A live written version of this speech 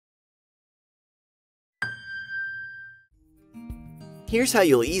Here's how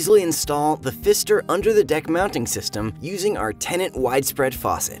you'll easily install the Pfister under-the-deck mounting system using our Tenet widespread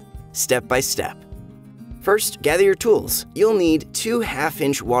faucet, step by step. First, gather your tools. You'll need 2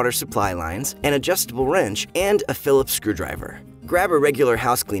 half-inch water supply lines, an adjustable wrench, and a Phillips screwdriver. Grab a regular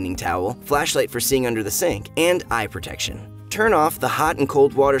house cleaning towel, flashlight for seeing under the sink, and eye protection. Turn off the hot and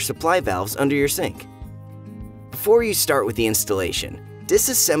cold water supply valves under your sink. Before you start with the installation,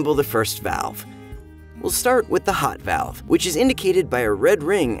 disassemble the first valve. We'll start with the hot valve, which is indicated by a red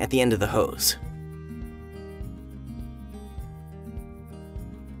ring at the end of the hose.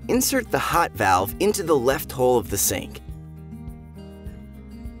 Insert the hot valve into the left hole of the sink.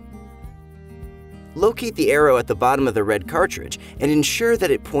 Locate the arrow at the bottom of the red cartridge and ensure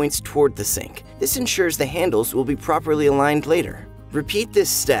that it points toward the sink. This ensures the handles will be properly aligned later. Repeat this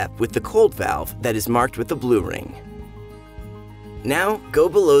step with the cold valve that is marked with the blue ring. Now go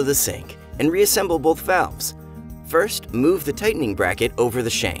below the sink and reassemble both valves. First, move the tightening bracket over the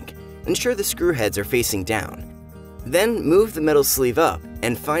shank. Ensure the screw heads are facing down. Then move the metal sleeve up,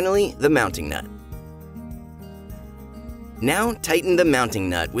 and finally the mounting nut. Now tighten the mounting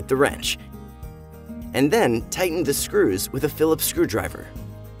nut with the wrench, and then tighten the screws with a Phillips screwdriver.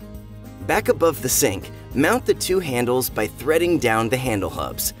 Back above the sink, mount the 2 handles by threading down the handle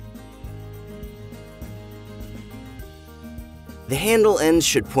hubs. The handle ends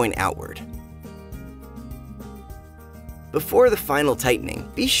should point outward. Before the final tightening,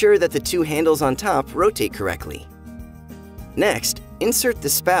 be sure that the 2 handles on top rotate correctly. Next, insert the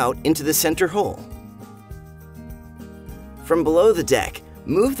spout into the center hole. From below the deck,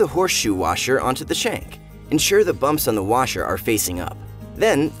 move the horseshoe washer onto the shank. Ensure the bumps on the washer are facing up.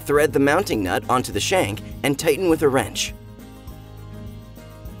 Then, thread the mounting nut onto the shank and tighten with a wrench.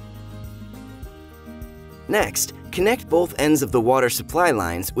 Next, connect both ends of the water supply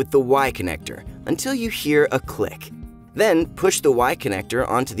lines with the Y connector until you hear a click. Then, push the Y connector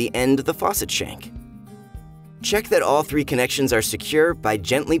onto the end of the faucet shank. Check that all 3 connections are secure by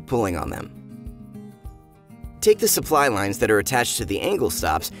gently pulling on them. Take the supply lines that are attached to the angle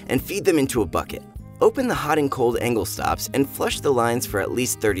stops and feed them into a bucket. Open the hot and cold angle stops and flush the lines for at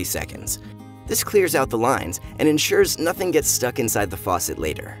least 30 seconds. This clears out the lines and ensures nothing gets stuck inside the faucet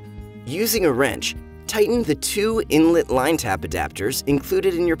later. Using a wrench, tighten the 2 inlet line tap adapters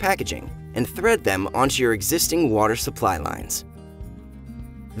included in your packaging and thread them onto your existing water supply lines.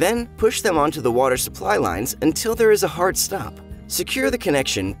 Then push them onto the water supply lines until there is a hard stop. Secure the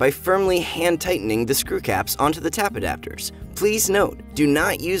connection by firmly hand-tightening the screw caps onto the tap adapters. Please note, do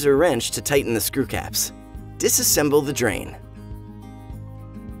not use a wrench to tighten the screw caps. Disassemble the drain.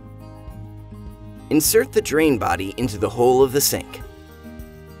 Insert the drain body into the hole of the sink.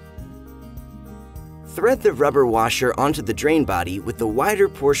 Thread the rubber washer onto the drain body with the wider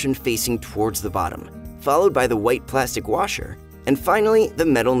portion facing towards the bottom, followed by the white plastic washer, and finally the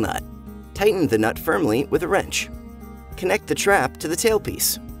metal nut. Tighten the nut firmly with a wrench. Connect the trap to the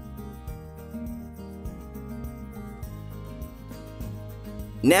tailpiece.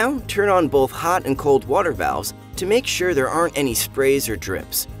 Now turn on both hot and cold water valves to make sure there aren't any sprays or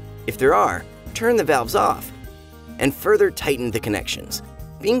drips. If there are, turn the valves off and further tighten the connections,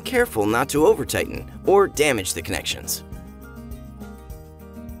 being careful not to over-tighten or damage the connections.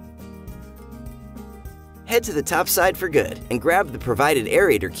 Head to the top side for good and grab the provided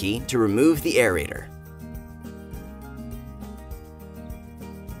aerator key to remove the aerator.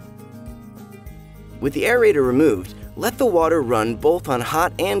 With the aerator removed, let the water run both on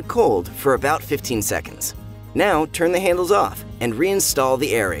hot and cold for about 15 seconds. Now turn the handles off and reinstall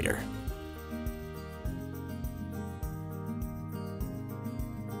the aerator.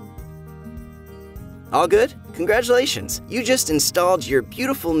 All good? Congratulations! You just installed your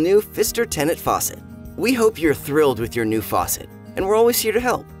beautiful new Pfister Tenet faucet. We hope you're thrilled with your new faucet, and we're always here to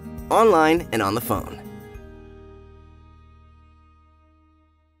help, online and on the phone.